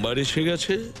মৃত্যুর নাম্বার এসে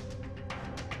গেছে?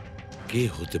 কে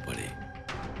হতে পারে?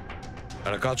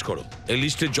 একটা কাজ করো, এই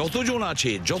লিস্টে যতজন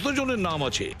আছে, যতজনের নাম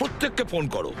আছে, প্রত্যেককে ফোন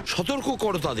করো, সতর্ক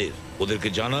করো তাদের, ওদেরকে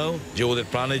জানাও যে ওদের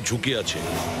প্রাণের ঝুঁকি আছে।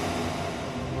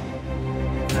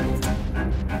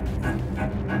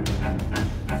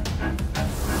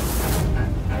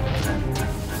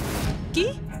 কি?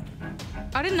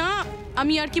 আরে না,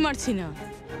 আমি আর কি মারছি না।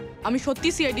 আমি সত্যি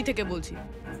সিআইডি থেকে বলছি।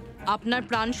 আপনার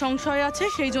প্রাণ সংশয় আছে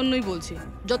সেই জন্যই বলছি।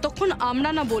 যতক্ষণ আমরা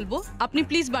না বলবো আপনি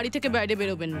প্লিজ বাড়ি থেকে বাইরে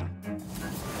বেরোবেন না।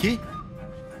 কি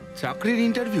চাকরির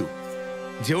ইন্টারভিউ?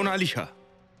 যেও না আলিশা।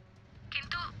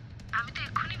 কিন্তু আমি তো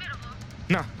এক্ষুনি বেরোবো।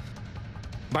 না,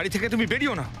 বাড়ি থেকে তুমি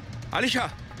বেরিও না। Alisha,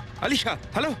 Alisha,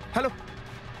 hello hello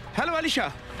hello Alisha.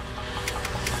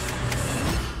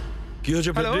 কি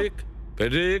হয়েছে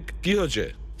ফেডরিক? কি হয়েছে?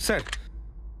 স্যার,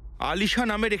 আলিশা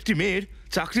নামের একটি মেয়ের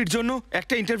চাকরির জন্য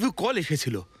একটা ইন্টারভিউ কল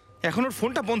এসেছিল। এখন ওর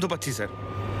ফোনটা বন্ধ পাচ্ছি স্যার।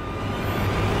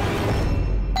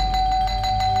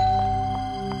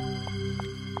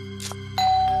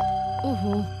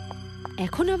 ওহো,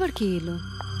 এখন আবার কে এলো?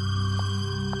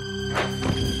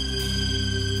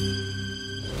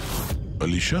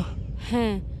 আলিশা?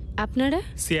 হ্যাঁ, আপনারা?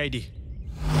 সিআইডি।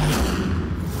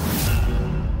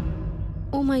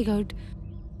 মাই গড,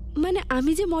 মানে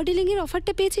আমি যে মডেলিং এর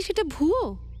অফারটা পেয়েছি সেটা ভুয়ো?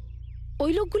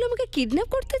 ওই লোকগুলো আমাকে কিডন্যাপ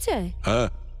করতে চায়? হ্যাঁ,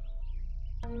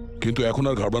 কিন্তু এখন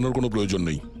আর ঘাবড়ানোর কোনো প্রয়োজন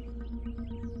নেই।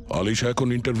 আলিশা এখন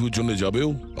ইন্টারভিউর জন্য যাবেও,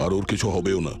 আর ওর কিছু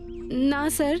হবেও না। না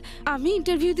স্যার, আমি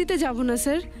ইন্টারভিউ দিতে যাব না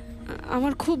স্যার,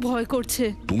 আমার খুব ভয় করছে।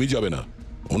 তুমি যাবে না,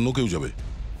 অন্য কেউ যাবে,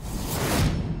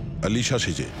 আলিশা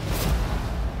সেজে।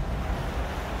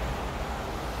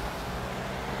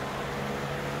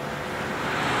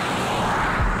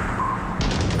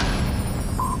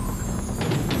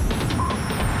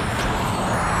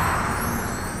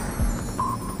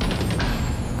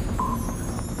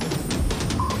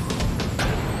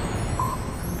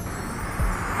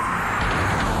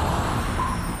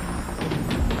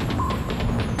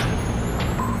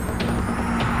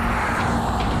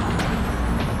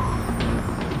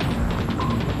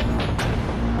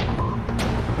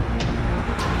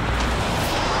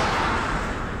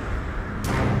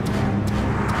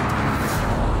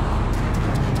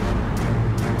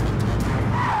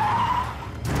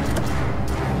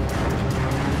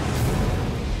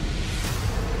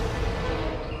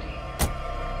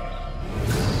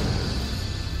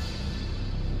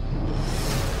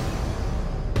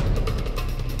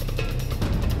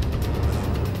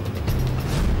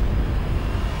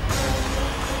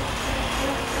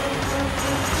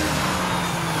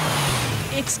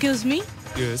 এক্সকিউজ মি,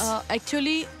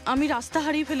 অ্যাকচুয়ালি আমি রাস্তা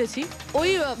হারিয়ে ফেলেছি। ওই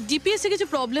জিপিএস এ কিছু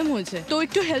প্রবলেম হয়েছে, তো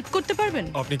একটু হেল্প করতে পারবেন?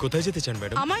 আপনি কোথায় যেতে চান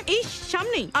ম্যাডাম? আমার এই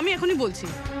সামনেই, আমি এখনই বলছি।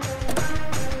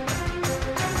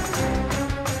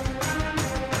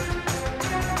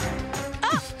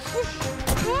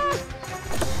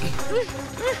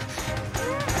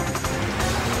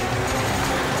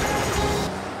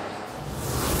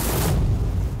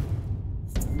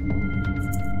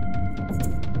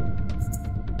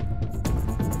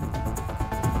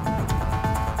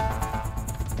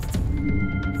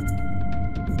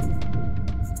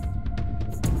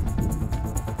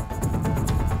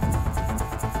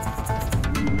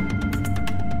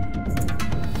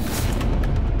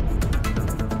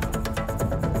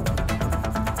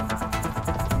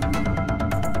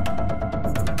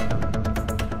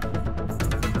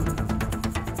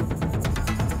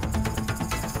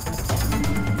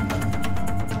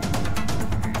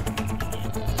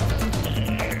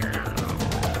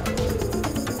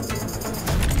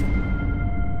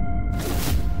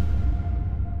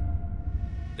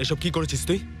 এসব কি করেছিস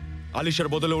তুই? আলিশার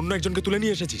বদলে অন্য একজনকে তুলে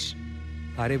নিয়ে এসেছিস।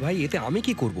 আরে ভাই, এতে আমি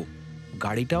কি করব?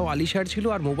 গাড়িটাও আলিশার ছিল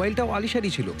আর মোবাইলটাও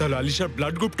আলিশারই ছিল। তাহলে আলিশার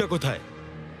ব্লাড গ্রুপটা কোথায়?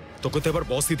 তোকে তো এবার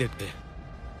বসই দেখবে।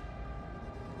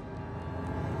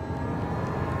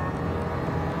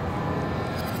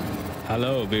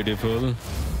 হ্যালো বিউটিফুল,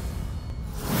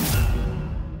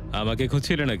 আমাকে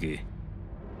খুঁজছিলে নাকি?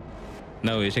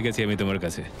 নাও এসে গেছি আমি তোমার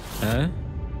কাছে। হ্যাঁ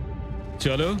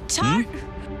চলো।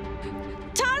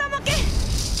 ছাড় আমাকে।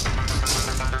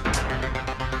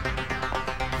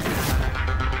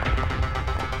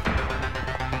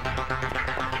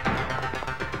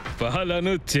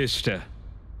 পালানোর চেষ্টা,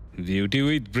 বিউটি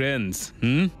উইথ ব্রেনস।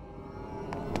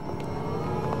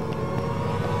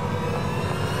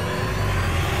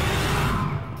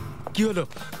 কি হলো?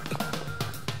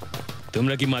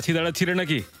 তোমরা কি মাছি দাঁড়াচ্ছিলে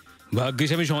নাকি? ভাগ্যিস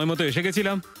আমি সময় মতো এসে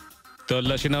গেছিলাম।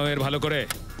 তল্লাশি নাও এর ভালো করে।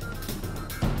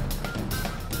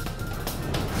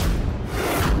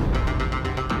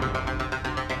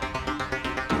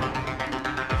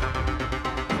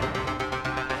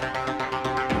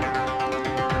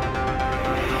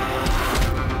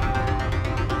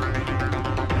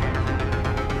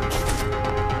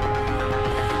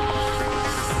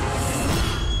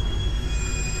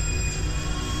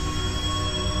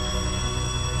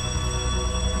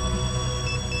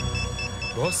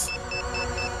 বস,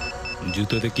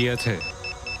 জুতোতে কি আছে?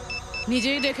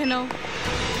 নিজেই দেখে নাও।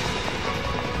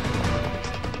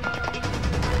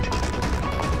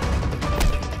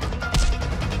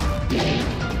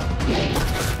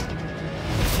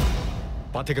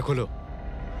 পা থেকে খোলো।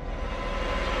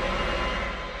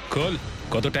 খোল।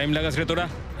 কত টাইম লাগাস রে তোরা?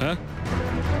 হ্যাঁ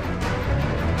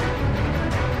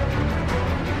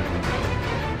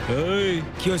এই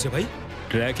কি হয়েছে ভাই?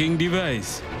 Tracking device.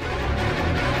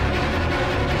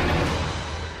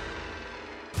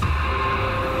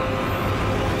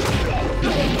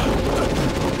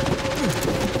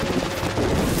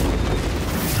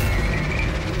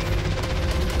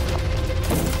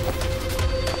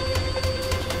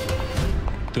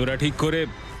 তোরা ঠিক করে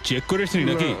চেক করিসনি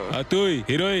নাকি? আর তুই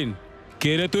হিরোইন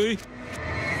কে রে তুই?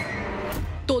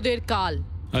 তোদের কাল।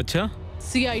 আচ্ছা,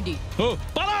 সিআইডি। ও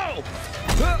পালাও।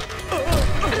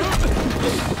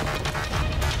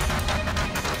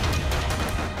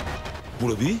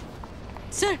 পুরবি,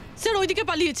 স্যার স্যার ওইদিকে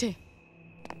পালিয়েছে।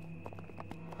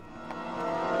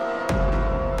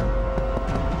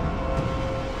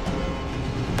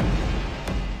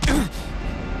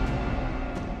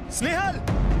 স্নেহাল,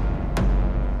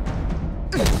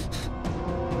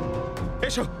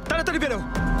 এসো তাড়াতাড়ি বেরো।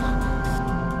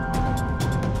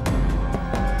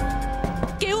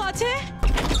 কেউ আছে?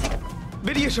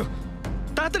 বেরিয়ে এসো,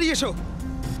 তাড়াতাড়ি এসো।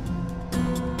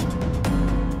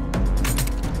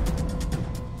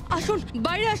 আসুন,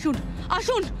 বাইরে আসুন,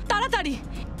 আসুন তাড়াতাড়ি।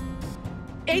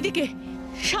 এইদিকে,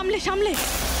 সামলে সামলে।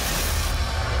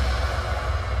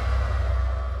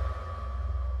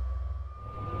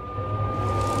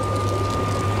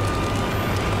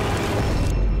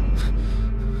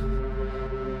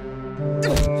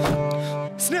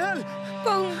 স্নেহাল,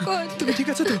 পঙ্কজ, তুমি ঠিক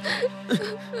আছো তো?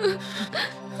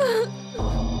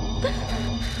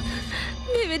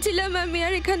 ভেবেছিলাম আমি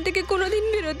আর এখান থেকে কোনোদিন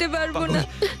বেরোতে পারবো না।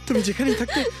 তুমি যেখানেই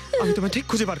থাকতে আমি তোমায় ঠিক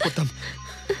খুঁজে বার করতাম।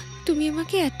 তুমি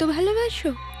আমাকে এত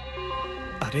ভালোবাসো?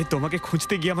 আরে তোমাকে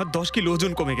খুঁজতে গিয়ে আমার 10 কিলো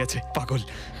ওজন কমে গেছে পাগল।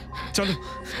 চলো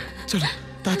চলো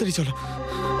তাড়াতাড়ি চলো।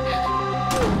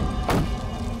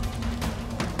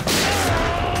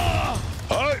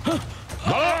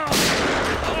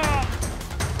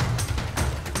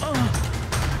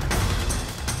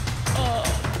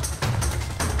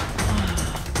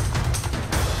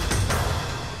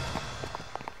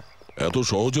 এত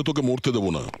সহজে তোকে মরতে দেবো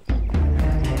না।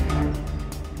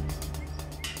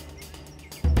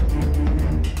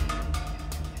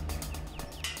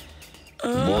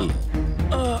 বল,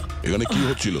 এখানে কি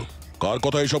হচ্ছিল? কার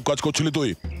কথা এসব কাজ করছিলি তুই?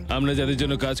 আমরা যাদের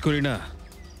জন্য কাজ করি না,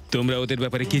 তোমরা ওদের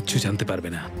ব্যাপারে কিচ্ছু জানতে পারবে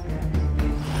না।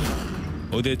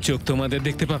 ওদের চোখ তোমাদের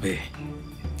দেখতে পাবে,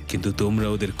 কিন্তু তোমরা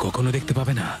ওদের কখনো দেখতে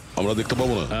পাবে না। আমরা দেখতে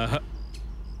পাবো না?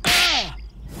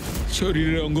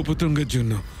 শরীরের অঙ্গ প্রত্যঙ্গের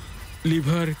জন্য,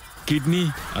 লিভার, কিডনি।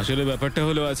 আসলে ব্যাপারটা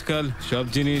হলো আজকাল সব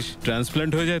জিনিস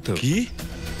ট্রান্সপ্লান্ট হয়ে যায়। তো কি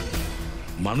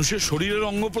মানুষের শরীরের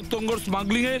অঙ্গ প্রত্যঙ্গর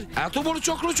স্মাগলিং এর এত বড়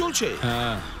চক্র চলছে?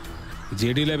 হ্যাঁ,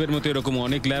 জেডি ল্যাবের মতো এরকম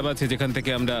অনেক ল্যাব আছে যেখান থেকে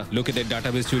আমরা লোকেদের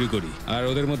ডাটাবেস চুরি করি আর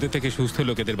ওদের মধ্যে থেকে সুস্থ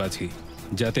লোকেদের বাছি,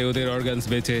 যাতে ওদের অর্গানস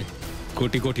বেচে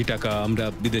কোটি কোটি টাকা আমরা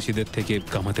বিদেশিদের থেকে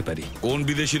কামাতে পারি। কোন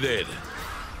বিদেশিদের?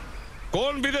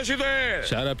 কোন বিদেশিদের?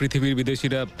 সারা পৃথিবীর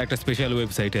বিদেশিরা একটা স্পেশাল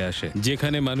ওয়েবসাইটে আসে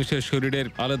যেখানে মানুষের শরীরের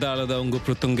আলাদা আলাদা অঙ্গ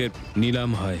প্রত্যঙ্গের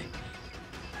নিলাম হয়।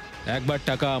 একবার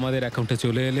টাকা আমাদের অ্যাকাউন্টে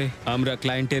চলে এলে আমরা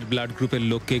ক্লায়েন্টের ব্লাড গ্রুপের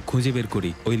লোককে খুঁজে বের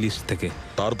করি ওই লিস্ট থেকে।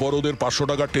 তারপর ওদের 500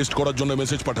 টাকা টেস্ট করার জন্য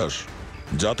মেসেজ পাঠাস,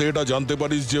 যাতে এটা জানতে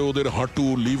পারিস যে ওদের হাঁটু,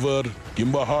 লিভার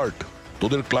কিংবা হার্ট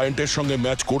তোদের ক্লায়েন্টের সঙ্গে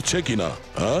ম্যাচ করছে কিনা।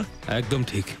 হ্যাঁ, একদম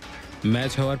ঠিক।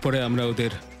 ম্যাচ হওয়ার পরে আমরা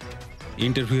ওদের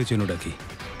ইন্টারভিউয়ের জন্য ডাকি,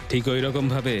 ঠিক ওই রকম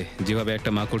ভাবে যেভাবে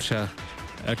একটা মাকড়সা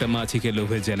একটা মাছিকে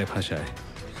লোভের জালে ফাঁসায়।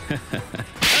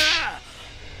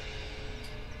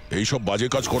 এইসব বাজে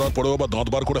কাজ করার পরেও আবার দাঁত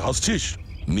বার করে হাসছিস?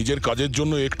 নিজের কাজের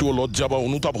জন্য একটুও লজ্জা বা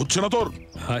অনুতাপ হচ্ছে না তোর?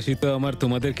 হাসি তো আমার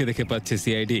তোমাদেরকে দেখে পাচ্ছে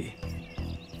সিআইডি।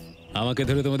 আমাকে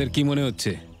ধরে তোমাদের কি মনে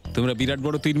হচ্ছে তোমরা বিরাট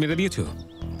বড় তীর মেরে দিয়েছো?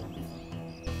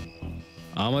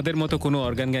 আমাদের মতো কোনো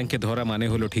অর্গান গ্যাংকে ধরা মানে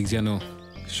হলো ঠিক যেন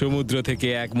সমুদ্র থেকে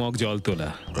এক মগ জল তোলা।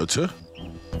 আচ্ছা,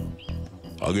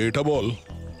 আগে এটা বল,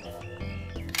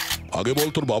 আগে বল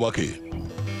তোর বাবাকে।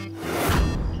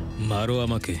 মারো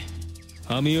আমাকে,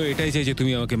 আমিও এটাই চাই যে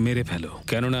তুমি আমাকে মেরে ফেলো,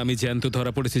 কেননা আমি জ্যান্ত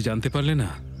ধরা পড়েছি জানতে পারলে না?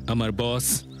 আমার বস,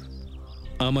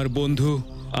 আমার বন্ধু,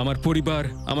 আমার পরিবার,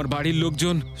 আমার বাড়ির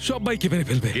লোকজন সবাইকে মেরে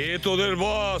ফেলবে। কে তোদের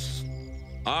বস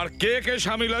আর কে কে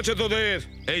শামিল আছে তোদের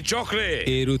এই চক্রে?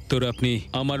 এর উত্তর আপনি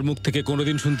আমার মুখ থেকে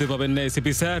কোনোদিন শুনতে পাবেন না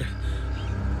এসিপি স্যার।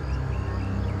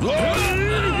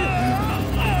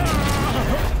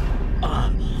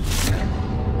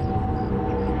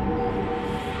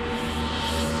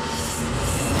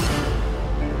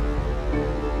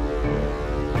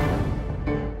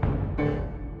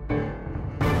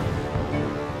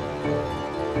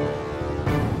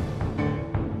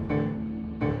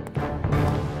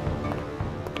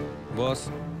 বস,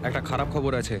 একটা খারাপ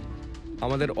খবর আছে।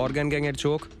 আমাদের অর্গান গ্যাংয়ের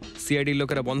চোখ সিআইডির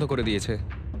লোকেরা বন্ধ করে দিয়েছে।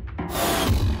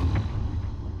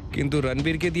 কিন্তু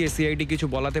রণবীরকে দিয়ে সিআইডি কিছু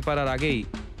বলাতে পারার আগেই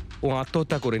ও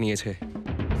আত্মহত্যা করে নিয়েছে।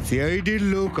 সিআইডির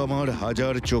লোক আমার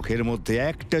 1000 চোখের মধ্যে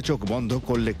একটা চোখ বন্ধ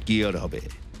করলে কি আর হবে?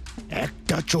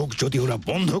 একটা চোখ যদি ওরা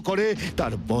বন্ধ করে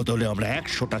তার বদলে আমরা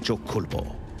 100টা চোখ খুলব।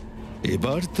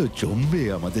 এবার তো জমবে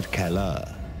আমাদের খেলা।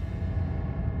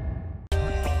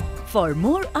 For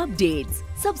more updates,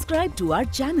 subscribe to our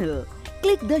channel,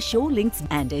 click the show links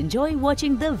and enjoy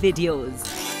watching the videos.